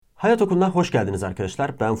Hayat Okulu'na hoş geldiniz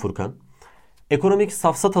arkadaşlar. Ben Furkan. Ekonomik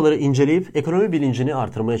safsataları inceleyip ekonomi bilincini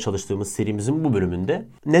artırmaya çalıştığımız serimizin bu bölümünde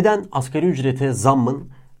neden asgari ücrete zammın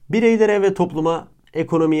bireylere ve topluma,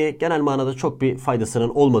 ekonomiye genel manada çok bir faydasının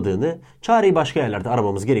olmadığını, çareyi başka yerlerde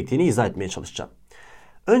aramamız gerektiğini izah etmeye çalışacağım.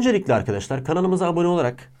 Öncelikle arkadaşlar kanalımıza abone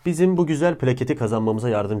olarak bizim bu güzel plaketi kazanmamıza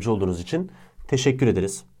yardımcı olduğunuz için teşekkür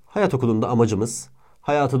ederiz. Hayat Okulu'nda amacımız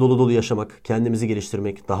hayatı dolu dolu yaşamak, kendimizi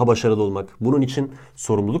geliştirmek, daha başarılı olmak. Bunun için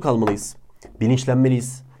sorumluluk almalıyız,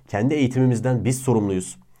 bilinçlenmeliyiz. Kendi eğitimimizden biz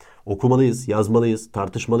sorumluyuz. Okumalıyız, yazmalıyız,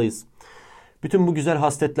 tartışmalıyız. Bütün bu güzel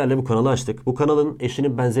hasletlerle bu kanalı açtık. Bu kanalın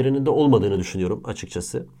eşinin benzerinin de olmadığını düşünüyorum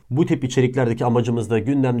açıkçası. Bu tip içeriklerdeki amacımız da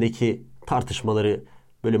gündemdeki tartışmaları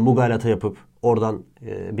böyle mugalata yapıp oradan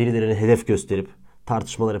birilerine hedef gösterip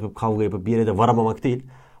tartışmalar yapıp kavga yapıp bir yere de varamamak değil.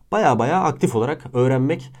 Baya aktif olarak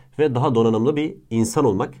öğrenmek ve daha donanımlı bir insan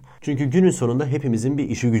olmak. Çünkü günün sonunda hepimizin bir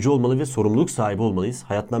işi gücü olmalı ve sorumluluk sahibi olmalıyız.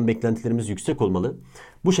 Hayattan beklentilerimiz yüksek olmalı.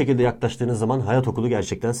 Bu şekilde yaklaştığınız zaman Hayat Okulu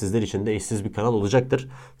gerçekten sizler için de eşsiz bir kanal olacaktır.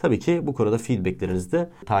 Tabii ki bu konuda feedbacklerinizi de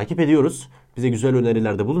takip ediyoruz. Bize güzel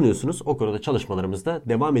önerilerde bulunuyorsunuz. O konuda çalışmalarımız da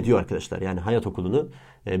devam ediyor arkadaşlar. Yani Hayat Okulu'nu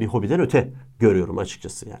bir hobiden öte görüyorum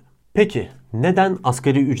açıkçası yani. Peki neden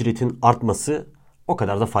asgari ücretin artması o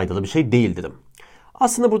kadar da faydalı bir şey değil dedim.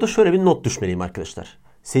 Aslında burada şöyle bir not düşmeliyim arkadaşlar.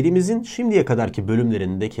 Serimizin şimdiye kadarki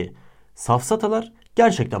bölümlerindeki safsatalar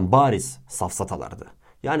gerçekten bariz safsatalardı.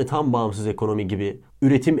 Yani tam bağımsız ekonomi gibi,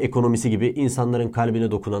 üretim ekonomisi gibi insanların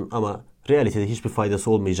kalbine dokunan ama realitede hiçbir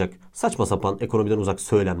faydası olmayacak saçma sapan ekonomiden uzak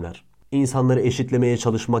söylemler, insanları eşitlemeye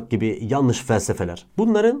çalışmak gibi yanlış felsefeler.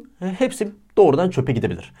 Bunların hepsi doğrudan çöpe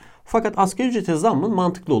gidebilir. Fakat asgari ücrete zammın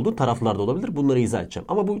mantıklı olduğu taraflar da olabilir. Bunları izah edeceğim.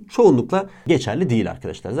 Ama bu çoğunlukla geçerli değil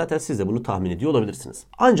arkadaşlar. Zaten siz de bunu tahmin ediyor olabilirsiniz.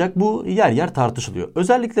 Ancak bu yer yer tartışılıyor.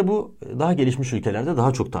 Özellikle bu daha gelişmiş ülkelerde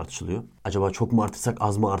daha çok tartışılıyor. Acaba çok mu artırsak,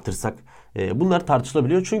 az mı artırsak? Bunlar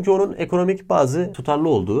tartışılabiliyor. Çünkü onun ekonomik bazı tutarlı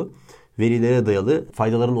olduğu, verilere dayalı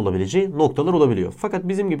faydaların olabileceği noktalar olabiliyor. Fakat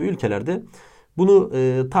bizim gibi ülkelerde bunu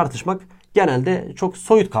tartışmak genelde çok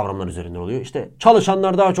soyut kavramlar üzerinden oluyor. İşte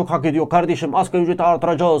çalışanlar daha çok hak ediyor kardeşim, asgari ücreti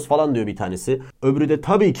artıracağız falan diyor bir tanesi. Öbürü de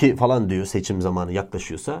tabii ki falan diyor seçim zamanı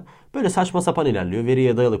yaklaşıyorsa. Böyle saçma sapan ilerliyor.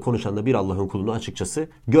 Veriye dayalı konuşan da bir Allah'ın kulunu açıkçası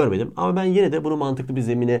görmedim. Ama ben yine de bunu mantıklı bir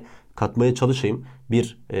zemine katmaya çalışayım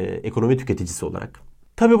bir ekonomi tüketicisi olarak.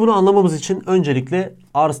 Tabii bunu anlamamız için öncelikle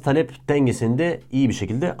arz talep dengesini de iyi bir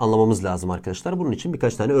şekilde anlamamız lazım arkadaşlar. Bunun için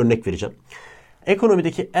birkaç tane örnek vereceğim.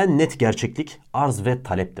 Ekonomideki en net gerçeklik arz ve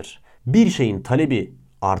taleptir. Bir şeyin talebi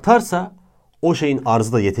artarsa o şeyin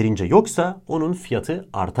arzı da yeterince yoksa onun fiyatı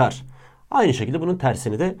artar. Aynı şekilde bunun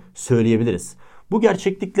tersini de söyleyebiliriz. Bu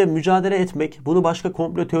gerçeklikle mücadele etmek, bunu başka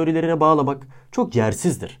komplo teorilerine bağlamak çok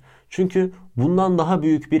yersizdir. Çünkü bundan daha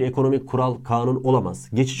büyük bir ekonomik kural, kanun olamaz.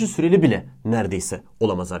 Geçici süreli bile neredeyse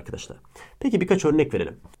olamaz arkadaşlar. Peki birkaç örnek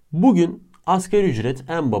verelim. Bugün asgari ücret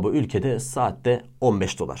en baba ülkede saatte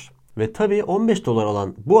 15 dolar. Ve tabii 15 dolar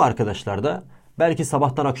olan bu arkadaşlar da belki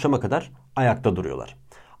sabahtan akşama kadar ayakta duruyorlar.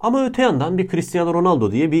 Ama öte yandan bir Cristiano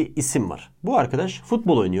Ronaldo diye bir isim var. Bu arkadaş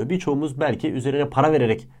futbol oynuyor. Birçoğumuz belki üzerine para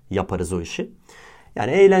vererek yaparız o işi.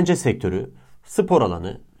 Yani eğlence sektörü, spor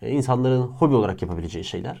alanı, insanların hobi olarak yapabileceği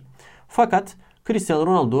şeyler. Fakat Cristiano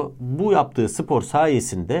Ronaldo bu yaptığı spor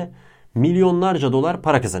sayesinde milyonlarca dolar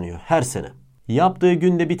para kazanıyor her sene. Yaptığı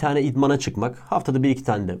günde bir tane idmana çıkmak, haftada bir iki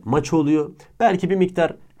tane de maçı oluyor. Belki bir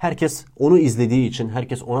miktar herkes onu izlediği için,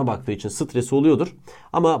 herkes ona baktığı için stresi oluyordur.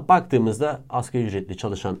 Ama baktığımızda asgari ücretli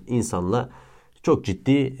çalışan insanla çok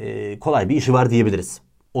ciddi, kolay bir işi var diyebiliriz.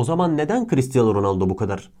 O zaman neden Cristiano Ronaldo bu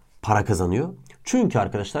kadar para kazanıyor? Çünkü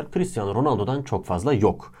arkadaşlar Cristiano Ronaldo'dan çok fazla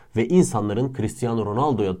yok. Ve insanların Cristiano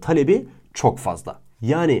Ronaldo'ya talebi çok fazla.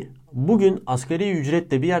 Yani bugün asgari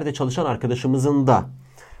ücretle bir yerde çalışan arkadaşımızın da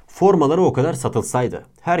formaları o kadar satılsaydı,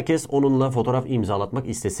 herkes onunla fotoğraf imzalatmak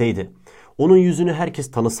isteseydi, onun yüzünü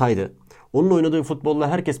herkes tanısaydı, onun oynadığı futbolla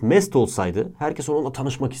herkes mest olsaydı, herkes onunla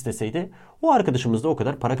tanışmak isteseydi, o arkadaşımız da o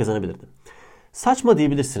kadar para kazanabilirdi. Saçma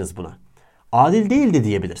diyebilirsiniz buna. Adil değildi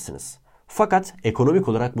diyebilirsiniz. Fakat ekonomik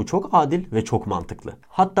olarak bu çok adil ve çok mantıklı.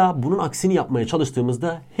 Hatta bunun aksini yapmaya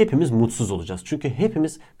çalıştığımızda hepimiz mutsuz olacağız. Çünkü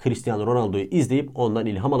hepimiz Cristiano Ronaldo'yu izleyip ondan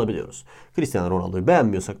ilham alabiliyoruz. Cristiano Ronaldo'yu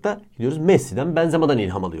beğenmiyorsak da gidiyoruz Messi'den, Benzema'dan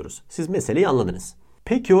ilham alıyoruz. Siz meseleyi anladınız.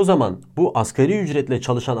 Peki o zaman bu asgari ücretle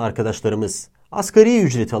çalışan arkadaşlarımız asgari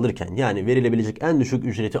ücreti alırken, yani verilebilecek en düşük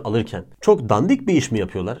ücreti alırken çok dandik bir iş mi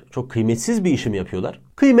yapıyorlar? Çok kıymetsiz bir iş mi yapıyorlar?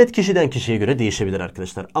 Kıymet kişiden kişiye göre değişebilir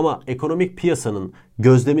arkadaşlar. Ama ekonomik piyasanın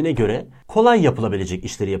gözlemine göre kolay yapılabilecek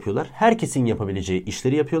işleri yapıyorlar. Herkesin yapabileceği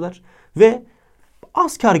işleri yapıyorlar. Ve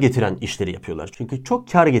az kar getiren işleri yapıyorlar. Çünkü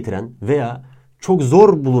çok kar getiren veya çok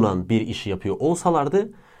zor bulunan bir işi yapıyor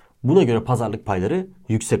olsalardı Buna göre pazarlık payları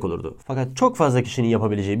yüksek olurdu. Fakat çok fazla kişinin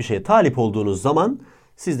yapabileceği bir şeye talip olduğunuz zaman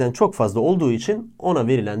sizden çok fazla olduğu için ona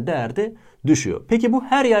verilen değer de düşüyor. Peki bu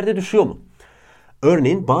her yerde düşüyor mu?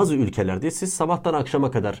 Örneğin bazı ülkelerde siz sabahtan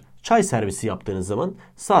akşama kadar çay servisi yaptığınız zaman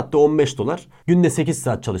saatte 15 dolar, günde 8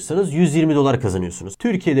 saat çalışsanız 120 dolar kazanıyorsunuz.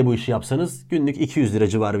 Türkiye'de bu işi yapsanız günlük 200 lira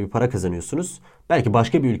civarı bir para kazanıyorsunuz. Belki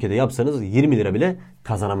başka bir ülkede yapsanız 20 lira bile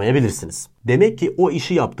kazanamayabilirsiniz. Demek ki o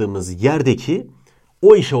işi yaptığımız yerdeki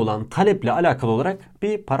o işe olan taleple alakalı olarak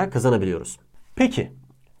bir para kazanabiliyoruz. Peki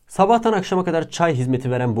sabahtan akşama kadar çay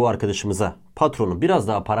hizmeti veren bu arkadaşımıza patronu biraz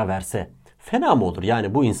daha para verse fena mı olur?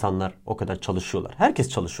 Yani bu insanlar o kadar çalışıyorlar. Herkes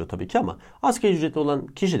çalışıyor tabii ki ama asgari ücretli olan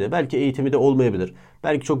kişi de belki eğitimi de olmayabilir.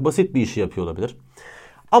 Belki çok basit bir işi yapıyor olabilir.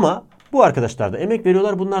 Ama bu arkadaşlar da emek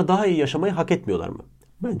veriyorlar. Bunlar daha iyi yaşamayı hak etmiyorlar mı?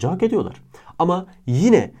 Bence hak ediyorlar. Ama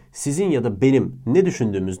yine sizin ya da benim ne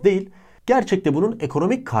düşündüğümüz değil, gerçekte bunun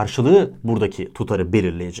ekonomik karşılığı buradaki tutarı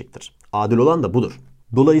belirleyecektir. Adil olan da budur.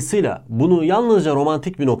 Dolayısıyla bunu yalnızca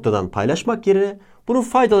romantik bir noktadan paylaşmak yerine bunun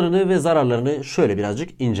faydalarını ve zararlarını şöyle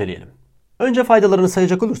birazcık inceleyelim. Önce faydalarını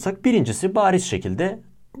sayacak olursak birincisi bariz şekilde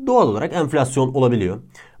doğal olarak enflasyon olabiliyor.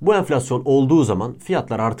 Bu enflasyon olduğu zaman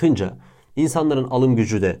fiyatlar artınca insanların alım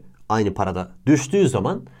gücü de aynı parada düştüğü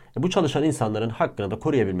zaman bu çalışan insanların hakkını da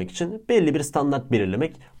koruyabilmek için belli bir standart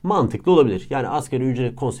belirlemek mantıklı olabilir. Yani asgari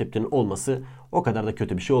ücret konseptinin olması o kadar da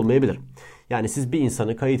kötü bir şey olmayabilir. Yani siz bir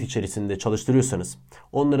insanı kayıt içerisinde çalıştırıyorsanız,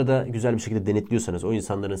 onları da güzel bir şekilde denetliyorsanız, o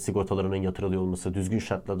insanların sigortalarının yatırılıyor olması, düzgün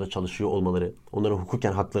şartlarda çalışıyor olmaları, onların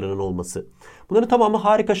hukuken haklarının olması, bunların tamamı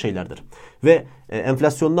harika şeylerdir. Ve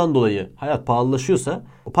enflasyondan dolayı hayat pahalılaşıyorsa,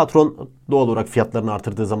 o patron doğal olarak fiyatlarını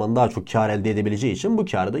artırdığı zaman daha çok kar elde edebileceği için bu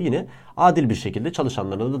karı da yine adil bir şekilde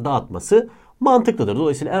çalışanlarına da dağıtması mantıklıdır.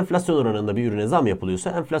 Dolayısıyla enflasyon oranında bir ürüne zam yapılıyorsa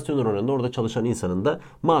enflasyon oranında orada çalışan insanın da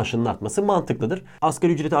maaşının artması mantıklıdır.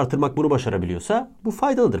 Asgari ücreti artırmak bunu başarabiliyorsa bu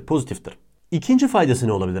faydalıdır, pozitiftir. İkinci faydası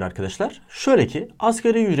ne olabilir arkadaşlar? Şöyle ki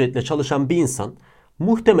asgari ücretle çalışan bir insan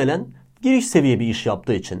muhtemelen giriş seviye bir iş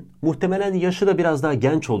yaptığı için, muhtemelen yaşı da biraz daha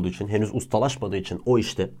genç olduğu için, henüz ustalaşmadığı için o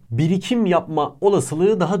işte birikim yapma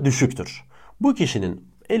olasılığı daha düşüktür. Bu kişinin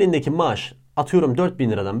elindeki maaş atıyorum 4.000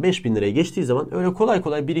 liradan 5.000 liraya geçtiği zaman öyle kolay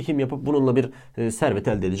kolay birikim yapıp bununla bir servet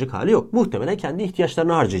elde edecek hali yok. Muhtemelen kendi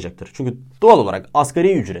ihtiyaçlarını harcayacaktır. Çünkü doğal olarak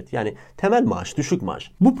asgari ücret yani temel maaş, düşük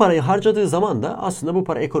maaş. Bu parayı harcadığı zaman da aslında bu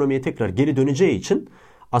para ekonomiye tekrar geri döneceği için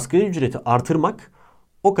asgari ücreti artırmak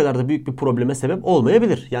o kadar da büyük bir probleme sebep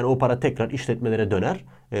olmayabilir. Yani o para tekrar işletmelere döner,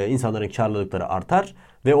 insanların karlılıkları artar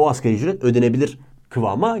ve o asgari ücret ödenebilir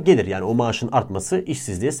kıvama gelir. Yani o maaşın artması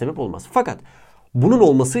işsizliğe sebep olmaz. Fakat bunun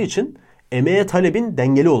olması için emeğe talebin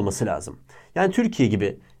dengeli olması lazım. Yani Türkiye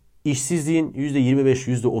gibi işsizliğin %25,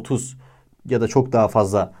 %30 ya da çok daha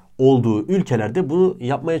fazla olduğu ülkelerde bunu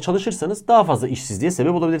yapmaya çalışırsanız daha fazla işsizliğe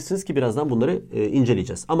sebep olabilirsiniz ki birazdan bunları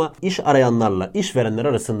inceleyeceğiz. Ama iş arayanlarla işverenler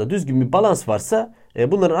arasında düzgün bir balans varsa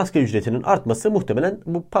bunların asgari ücretinin artması muhtemelen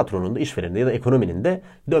bu patronun da işverenin de ya da ekonominin de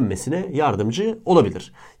dönmesine yardımcı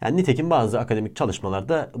olabilir. Yani nitekim bazı akademik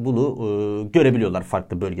çalışmalarda bunu görebiliyorlar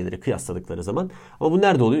farklı bölgeleri kıyasladıkları zaman. Ama bu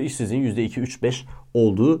nerede oluyor? İşsizliğin %2, 3, 5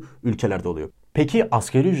 olduğu ülkelerde oluyor. Peki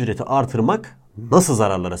asgari ücreti artırmak nasıl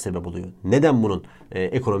zararlara sebep oluyor? Neden bunun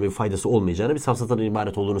ekonomik faydası olmayacağını bir safsatadan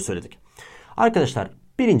ibaret olduğunu söyledik. Arkadaşlar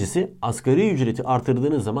birincisi asgari ücreti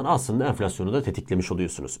artırdığınız zaman aslında enflasyonu da tetiklemiş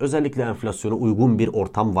oluyorsunuz. Özellikle enflasyona uygun bir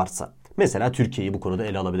ortam varsa. Mesela Türkiye'yi bu konuda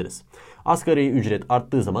ele alabiliriz. Asgari ücret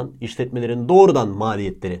arttığı zaman işletmelerin doğrudan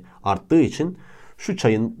maliyetleri arttığı için şu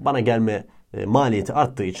çayın bana gelme maliyeti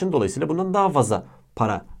arttığı için dolayısıyla bundan daha fazla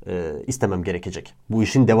para istemem gerekecek. Bu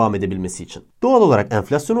işin devam edebilmesi için. Doğal olarak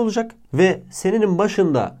enflasyon olacak ve senenin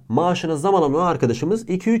başında maaşına zam alan o arkadaşımız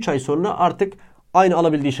 2-3 ay sonra artık aynı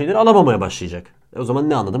alabildiği şeyleri alamamaya başlayacak. O zaman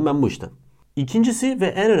ne anladım ben bu işten? İkincisi ve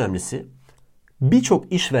en önemlisi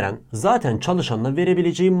birçok işveren zaten çalışanına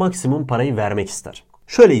verebileceği maksimum parayı vermek ister.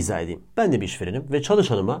 Şöyle izah edeyim. Ben de bir işverenim ve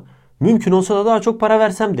çalışanıma mümkün olsa da daha çok para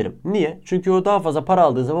versem derim. Niye? Çünkü o daha fazla para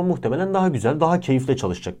aldığı zaman muhtemelen daha güzel, daha keyifle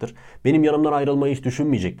çalışacaktır. Benim yanımdan ayrılmayı hiç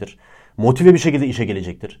düşünmeyecektir. Motive bir şekilde işe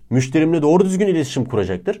gelecektir. Müşterimle doğru düzgün iletişim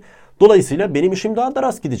kuracaktır. Dolayısıyla benim işim daha da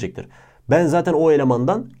rast gidecektir. Ben zaten o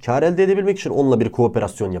elemandan kar elde edebilmek için onunla bir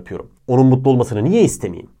kooperasyon yapıyorum. Onun mutlu olmasını niye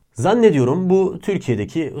istemeyeyim? Zannediyorum bu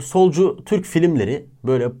Türkiye'deki solcu Türk filmleri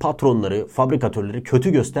böyle patronları, fabrikatörleri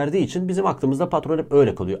kötü gösterdiği için bizim aklımızda patron hep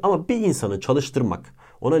öyle kalıyor. Ama bir insanı çalıştırmak,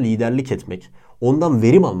 ona liderlik etmek, ondan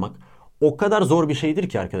verim almak o kadar zor bir şeydir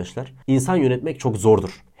ki arkadaşlar. İnsan yönetmek çok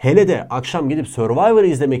zordur. Hele de akşam gidip Survivor'ı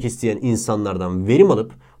izlemek isteyen insanlardan verim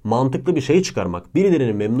alıp mantıklı bir şey çıkarmak,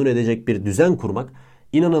 birilerini memnun edecek bir düzen kurmak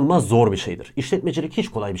inanılmaz zor bir şeydir. İşletmecilik hiç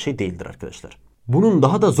kolay bir şey değildir arkadaşlar. Bunun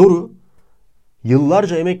daha da zoru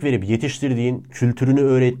yıllarca emek verip yetiştirdiğin, kültürünü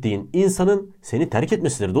öğrettiğin insanın seni terk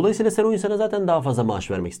etmesidir. Dolayısıyla sen o insana zaten daha fazla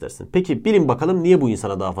maaş vermek istersin. Peki bilin bakalım niye bu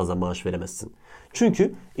insana daha fazla maaş veremezsin?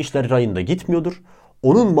 Çünkü işler rayında gitmiyordur.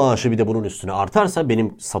 Onun maaşı bir de bunun üstüne artarsa,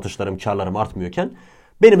 benim satışlarım, karlarım artmıyorken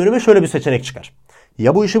benim önüme şöyle bir seçenek çıkar.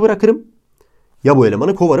 Ya bu işi bırakırım, ya bu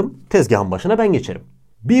elemanı kovarım, tezgahın başına ben geçerim.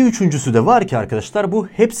 Bir üçüncüsü de var ki arkadaşlar, bu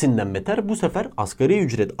hepsinden beter. Bu sefer asgari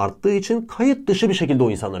ücret arttığı için kayıt dışı bir şekilde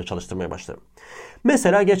o insanları çalıştırmaya başlarım.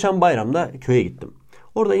 Mesela geçen bayramda köye gittim.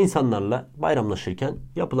 Orada insanlarla bayramlaşırken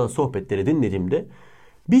yapılan sohbetleri dinlediğimde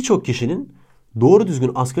birçok kişinin doğru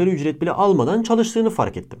düzgün asgari ücret bile almadan çalıştığını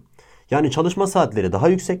fark ettim. Yani çalışma saatleri daha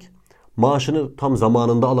yüksek, maaşını tam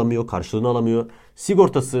zamanında alamıyor, karşılığını alamıyor,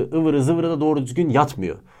 sigortası ıvırı zıvırı da doğru düzgün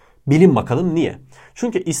yatmıyor. Bilin bakalım niye?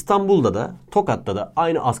 Çünkü İstanbul'da da Tokat'ta da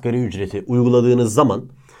aynı asgari ücreti uyguladığınız zaman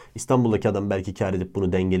İstanbul'daki adam belki kar edip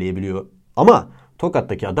bunu dengeleyebiliyor. Ama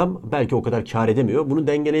Tokat'taki adam belki o kadar kar edemiyor, bunu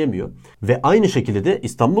dengeleyemiyor. Ve aynı şekilde de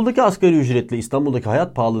İstanbul'daki asgari ücretle İstanbul'daki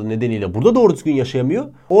hayat pahalılığı nedeniyle burada doğru düzgün yaşayamıyor.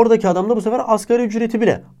 Oradaki adam da bu sefer asgari ücreti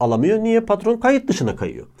bile alamıyor. Niye? Patron kayıt dışına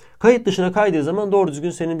kayıyor. Kayıt dışına kaydığı zaman doğru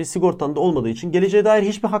düzgün senin bir sigortan da olmadığı için geleceğe dair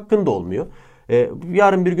hiçbir hakkın da olmuyor.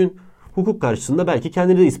 Yarın bir gün hukuk karşısında belki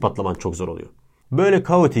kendini de ispatlaman çok zor oluyor. Böyle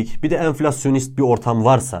kaotik bir de enflasyonist bir ortam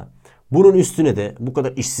varsa, bunun üstüne de bu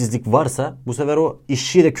kadar işsizlik varsa bu sefer o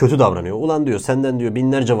işçiye de kötü davranıyor. Ulan diyor, senden diyor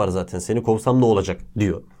binlerce var zaten, seni kovsam ne olacak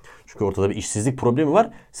diyor. Çünkü ortada bir işsizlik problemi var.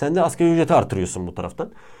 Sen de asgari ücreti artırıyorsun bu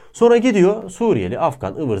taraftan. Sonra gidiyor Suriyeli,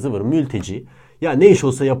 Afgan, ıvır zıvır, mülteci, ya ne iş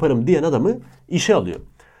olsa yaparım diyen adamı işe alıyor.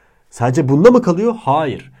 Sadece bunda mı kalıyor?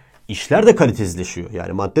 Hayır. İşler de kalitesizleşiyor.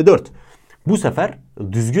 Yani madde 4. Bu sefer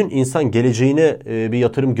düzgün insan geleceğine bir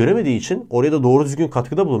yatırım göremediği için oraya da doğru düzgün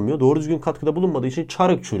katkıda bulunmuyor. Doğru düzgün katkıda bulunmadığı için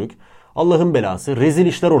çarık çürük, Allah'ın belası, rezil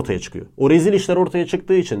işler ortaya çıkıyor. O rezil işler ortaya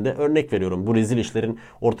çıktığı için de örnek veriyorum, bu rezil işlerin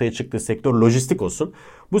ortaya çıktığı sektör lojistik olsun.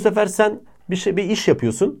 Bu sefer sen bir iş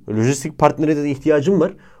yapıyorsun. Lojistik partnere de ihtiyacın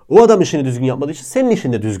var. O adam işini düzgün yapmadığı için senin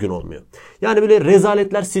işin de düzgün olmuyor. Yani böyle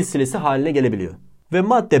rezaletler silsilesi haline gelebiliyor. Ve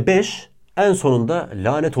madde 5 en sonunda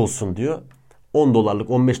lanet olsun diyor. 10 dolarlık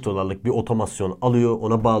 15 dolarlık bir otomasyon alıyor,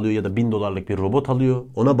 ona bağlıyor, ya da 1000 dolarlık bir robot alıyor,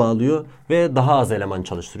 ona bağlıyor ve daha az eleman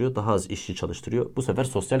çalıştırıyor, daha az işçi çalıştırıyor. Bu sefer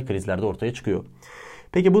sosyal krizler de ortaya çıkıyor.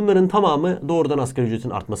 Peki bunların tamamı doğrudan asgari ücretin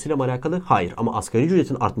artmasıyla mı alakalı? Hayır. Ama asgari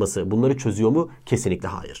ücretin artması bunları çözüyor mu? Kesinlikle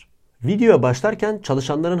hayır. Videoya başlarken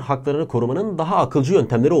çalışanların haklarını korumanın daha akılcı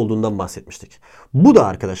yöntemleri olduğundan bahsetmiştik. Bu da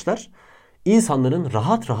arkadaşlar insanların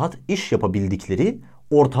rahat rahat iş yapabildikleri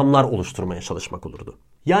ortamlar oluşturmaya çalışmak olurdu.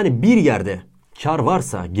 Yani bir yerde kar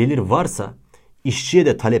varsa, gelir varsa işçiye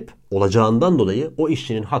de talep olacağından dolayı o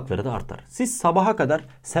işçinin hakları da artar. Siz sabaha kadar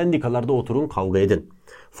sendikalarda oturun, kavga edin.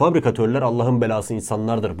 Fabrikatörler Allah'ın belası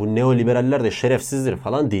insanlardır, bu neoliberaller de şerefsizdir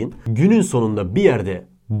falan deyin. Günün sonunda bir yerde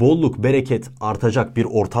bolluk, bereket artacak bir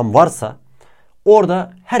ortam varsa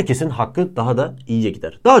orada herkesin hakkı daha da iyiye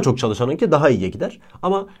gider. Daha çok çalışanınki daha iyiye gider.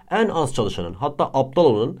 Ama en az çalışanın, hatta aptal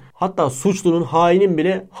olanın, hatta suçlunun, hainin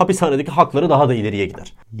bile hapishanedeki hakları daha da ileriye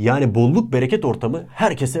gider. Yani bolluk bereket ortamı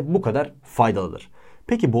herkese bu kadar faydalıdır.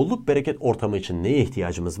 Peki bolluk bereket ortamı için neye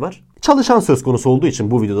ihtiyacımız var? Çalışan söz konusu olduğu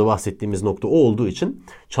için, bu videoda bahsettiğimiz nokta o olduğu için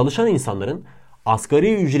çalışan insanların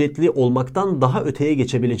asgari ücretli olmaktan daha öteye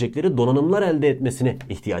geçebilecekleri donanımlar elde etmesine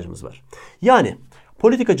ihtiyacımız var. Yani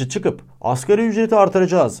politikacı çıkıp asgari ücreti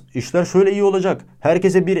artıracağız, işler şöyle iyi olacak,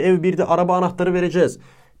 herkese bir ev bir de araba anahtarı vereceğiz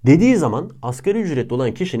dediği zaman asgari ücretli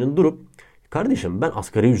olan kişinin durup, kardeşim ben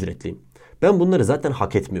asgari ücretliyim, ben bunları zaten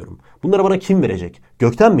hak etmiyorum, bunları bana kim verecek,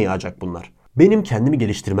 gökten mi yağacak bunlar? Benim kendimi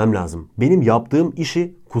geliştirmem lazım. Benim yaptığım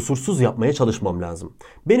işi kusursuz yapmaya çalışmam lazım.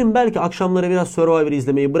 Benim belki akşamlara biraz Survivor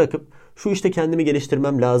izlemeyi bırakıp şu işte kendimi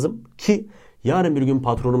geliştirmem lazım ki yarın bir gün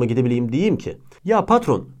patronuma gidebileyim, diyeyim ki ya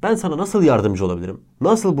patron, ben sana nasıl yardımcı olabilirim?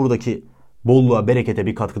 Nasıl buradaki bolluğa, berekete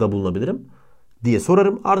bir katkıda bulunabilirim diye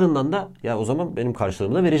sorarım. Ardından da ya o zaman benim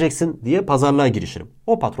karşılığımı da vereceksin diye pazarlığa girişirim.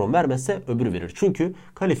 O patron vermezse öbürü verir. Çünkü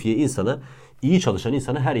kalifiye insana, iyi çalışan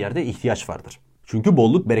insana her yerde ihtiyaç vardır. Çünkü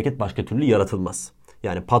bolluk, bereket başka türlü yaratılmaz.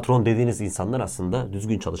 Yani patron dediğiniz insanlar aslında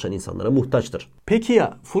düzgün çalışan insanlara muhtaçtır. Peki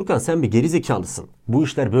ya Furkan, sen bir gerizekalısın, bu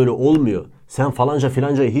işler böyle olmuyor, sen falanca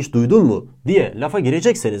filancayı hiç duydun mu diye lafa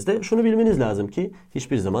girecekseniz de şunu bilmeniz lazım ki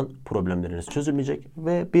hiçbir zaman problemleriniz çözülmeyecek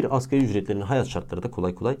ve bir asgari ücretlerin hayat şartları da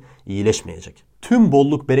kolay kolay iyileşmeyecek. Tüm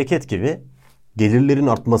bolluk, bereket gibi gelirlerin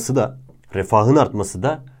artması da, refahın artması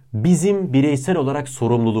da bizim bireysel olarak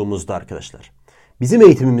sorumluluğumuzda arkadaşlar. Bizim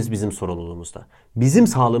eğitimimiz bizim sorumluluğumuzda. Bizim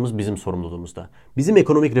sağlığımız bizim sorumluluğumuzda. Bizim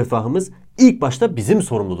ekonomik refahımız ilk başta bizim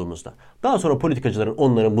sorumluluğumuzda. Daha sonra politikacıların,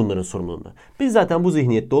 onların, bunların sorumluluğunda. Biz zaten bu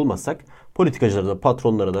zihniyette olmazsak politikacıları da,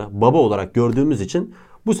 patronları da baba olarak gördüğümüz için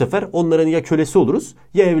Bu sefer onların ya kölesi oluruz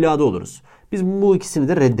ya evladı oluruz. Biz bu ikisini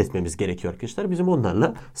de reddetmemiz gerekiyor arkadaşlar. Bizim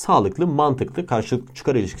onlarla sağlıklı, mantıklı, karşılıklı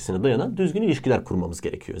çıkar ilişkisine dayanan düzgün ilişkiler kurmamız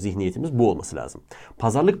gerekiyor. Zihniyetimiz bu olması lazım.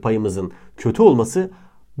 Pazarlık payımızın kötü olması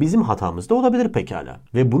bizim hatamız da olabilir pekala.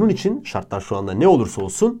 Ve bunun için şartlar şu anda ne olursa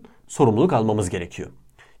olsun sorumluluk almamız gerekiyor.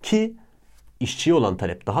 Ki işçiye olan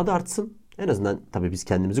talep daha da artsın. En azından tabii biz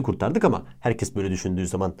kendimizi kurtardık ama herkes böyle düşündüğü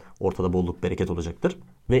zaman ortada bolluk bereket olacaktır.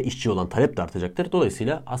 Ve işçi olan talep de artacaktır.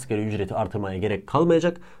 Dolayısıyla asgari ücreti artırmaya gerek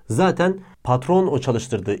kalmayacak. Zaten patron o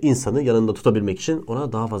çalıştırdığı insanı yanında tutabilmek için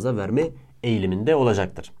ona daha fazla verme eğiliminde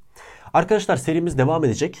olacaktır. Arkadaşlar serimiz devam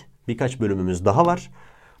edecek. Birkaç bölümümüz daha var.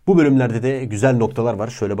 Bu bölümlerde de güzel noktalar var.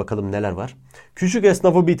 Şöyle bakalım neler var. Küçük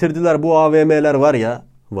esnafı bitirdiler. Bu AVM'ler var ya.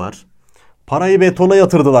 Var. Parayı betona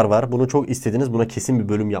yatırdılar var. Bunu çok istediniz. Buna kesin bir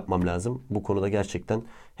bölüm yapmam lazım. Bu konuda gerçekten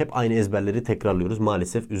hep aynı ezberleri tekrarlıyoruz.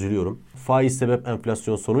 Maalesef üzülüyorum. Faiz sebep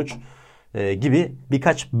enflasyon sonuç gibi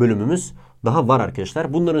birkaç bölümümüz daha var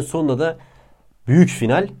arkadaşlar. Bunların sonunda da büyük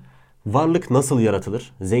final. Varlık nasıl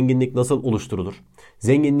yaratılır? Zenginlik nasıl oluşturulur?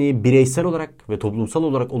 Zenginliği bireysel olarak ve toplumsal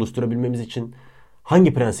olarak oluşturabilmemiz için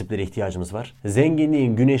hangi prensiplere ihtiyacımız var?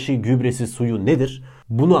 Zenginliğin güneşi, gübresi, suyu nedir?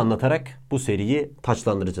 Bunu anlatarak bu seriyi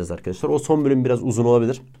taçlandıracağız arkadaşlar. O son bölüm biraz uzun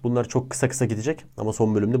olabilir. Bunlar çok kısa kısa gidecek ama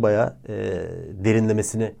son bölümde bayağı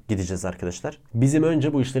derinlemesine gideceğiz arkadaşlar. Bizim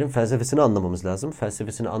önce bu işlerin felsefesini anlamamız lazım.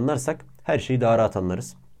 Felsefesini anlarsak her şeyi daha rahat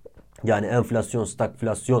anlarız. Yani enflasyon,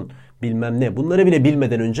 stagflasyon, bilmem ne. Bunları bile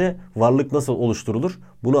bilmeden önce varlık nasıl oluşturulur?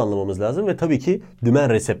 Bunu anlamamız lazım ve tabii ki dümen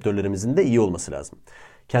reseptörlerimizin de iyi olması lazım.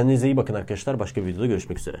 Kendinize iyi bakın arkadaşlar. Başka bir videoda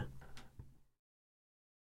görüşmek üzere.